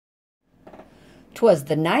'Twas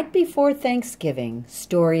the Night Before Thanksgiving.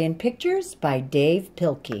 Story and pictures by Dave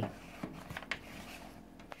Pilkey.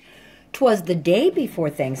 'Twas the day before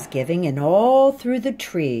Thanksgiving, and all through the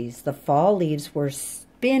trees the fall leaves were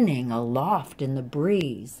spinning aloft in the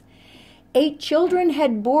breeze. 8 children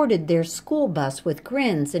had boarded their school bus with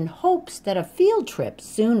grins in hopes that a field trip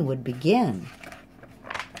soon would begin.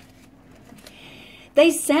 They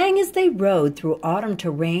sang as they rode through autumn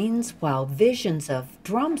terrains, while visions of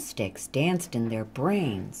drumsticks danced in their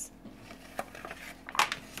brains.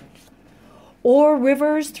 O'er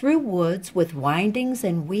rivers, through woods, with windings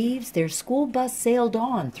and weaves, their school bus sailed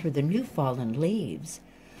on through the new fallen leaves.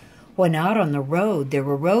 When out on the road there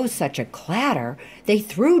arose such a clatter, they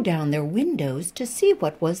threw down their windows to see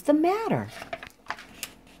what was the matter.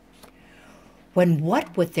 When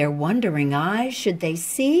what with their wondering eyes should they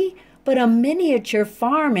see but a miniature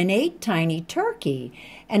farm and 8 tiny turkey,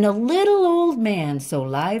 and a little old man so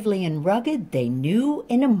lively and rugged they knew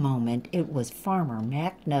in a moment it was Farmer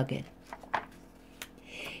McNugget.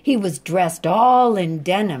 He was dressed all in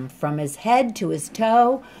denim from his head to his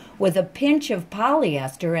toe, with a pinch of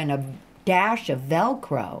polyester and a dash of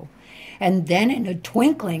Velcro. And then in a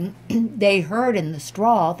twinkling they heard in the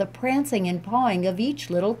straw the prancing and pawing of each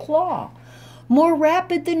little claw. More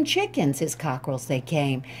rapid than chickens, his cockerels they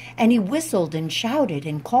came, and he whistled and shouted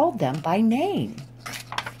and called them by name.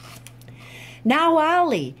 Now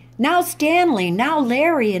Allie, now Stanley, now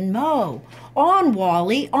Larry and Mo, on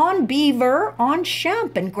Wally, on Beaver, on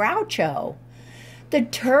Shump and Groucho. The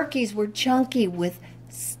turkeys were chunky with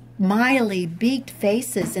smiley, beaked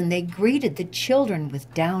faces, and they greeted the children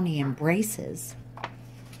with downy embraces.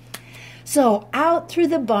 So out through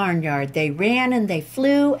the barnyard they ran and they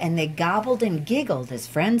flew, and they gobbled and giggled as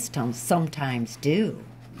friends sometimes do.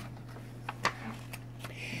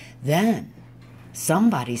 Then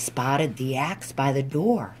somebody spotted the axe by the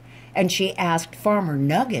door, and she asked Farmer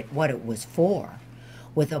Nugget what it was for.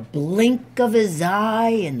 With a blink of his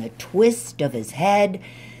eye and the twist of his head,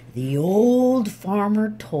 the old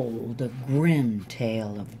farmer told a grim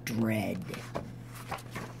tale of dread.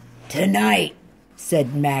 "Tonight,"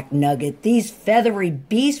 said McNugget, "these feathery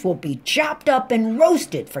beasts will be chopped up and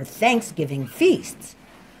roasted for Thanksgiving feasts."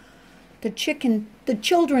 The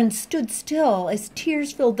children stood still as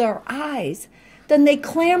tears filled their eyes. Then they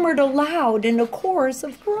clamored aloud in a chorus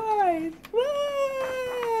of cries.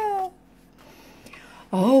 "Ah!"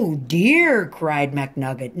 "Oh dear," cried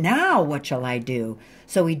McNugget, "now what shall I do?"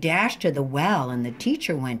 So he dashed to the well, and the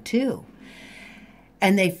teacher went too.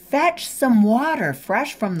 And they fetched some water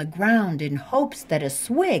fresh from the ground in hopes that a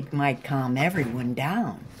swig might calm everyone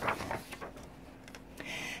down.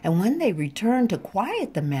 And when they returned to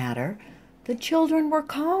quiet the matter, the children were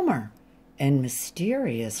calmer and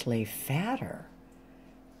mysteriously fatter.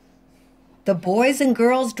 The boys and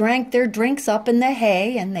girls drank their drinks up in the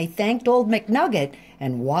hay, and they thanked old McNugget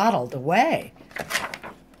and waddled away.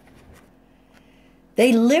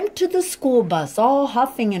 They limped to the school bus, all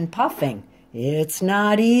huffing and puffing. It's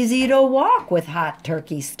not easy to walk with hot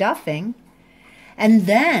turkey stuffing. And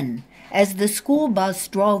then, as the school bus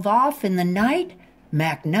drove off in the night,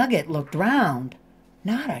 McNugget looked round.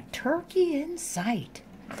 Not a turkey in sight.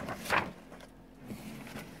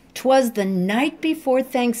 'Twas the night before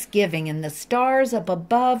Thanksgiving, and the stars up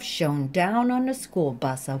above shone down on the school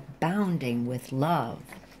bus, abounding with love.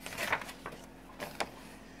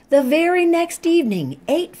 The very next evening,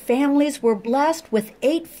 8 families were blessed with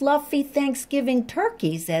 8 fluffy Thanksgiving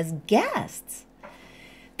turkeys as guests.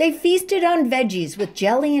 They feasted on veggies with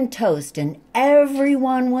jelly and toast, and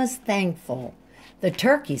everyone was thankful, the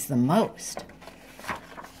turkeys the most.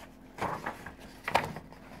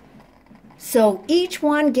 So each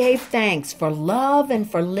one gave thanks for love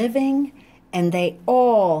and for living, and they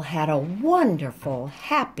all had a wonderful,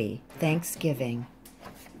 happy Thanksgiving.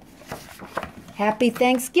 Happy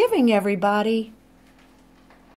Thanksgiving, everybody.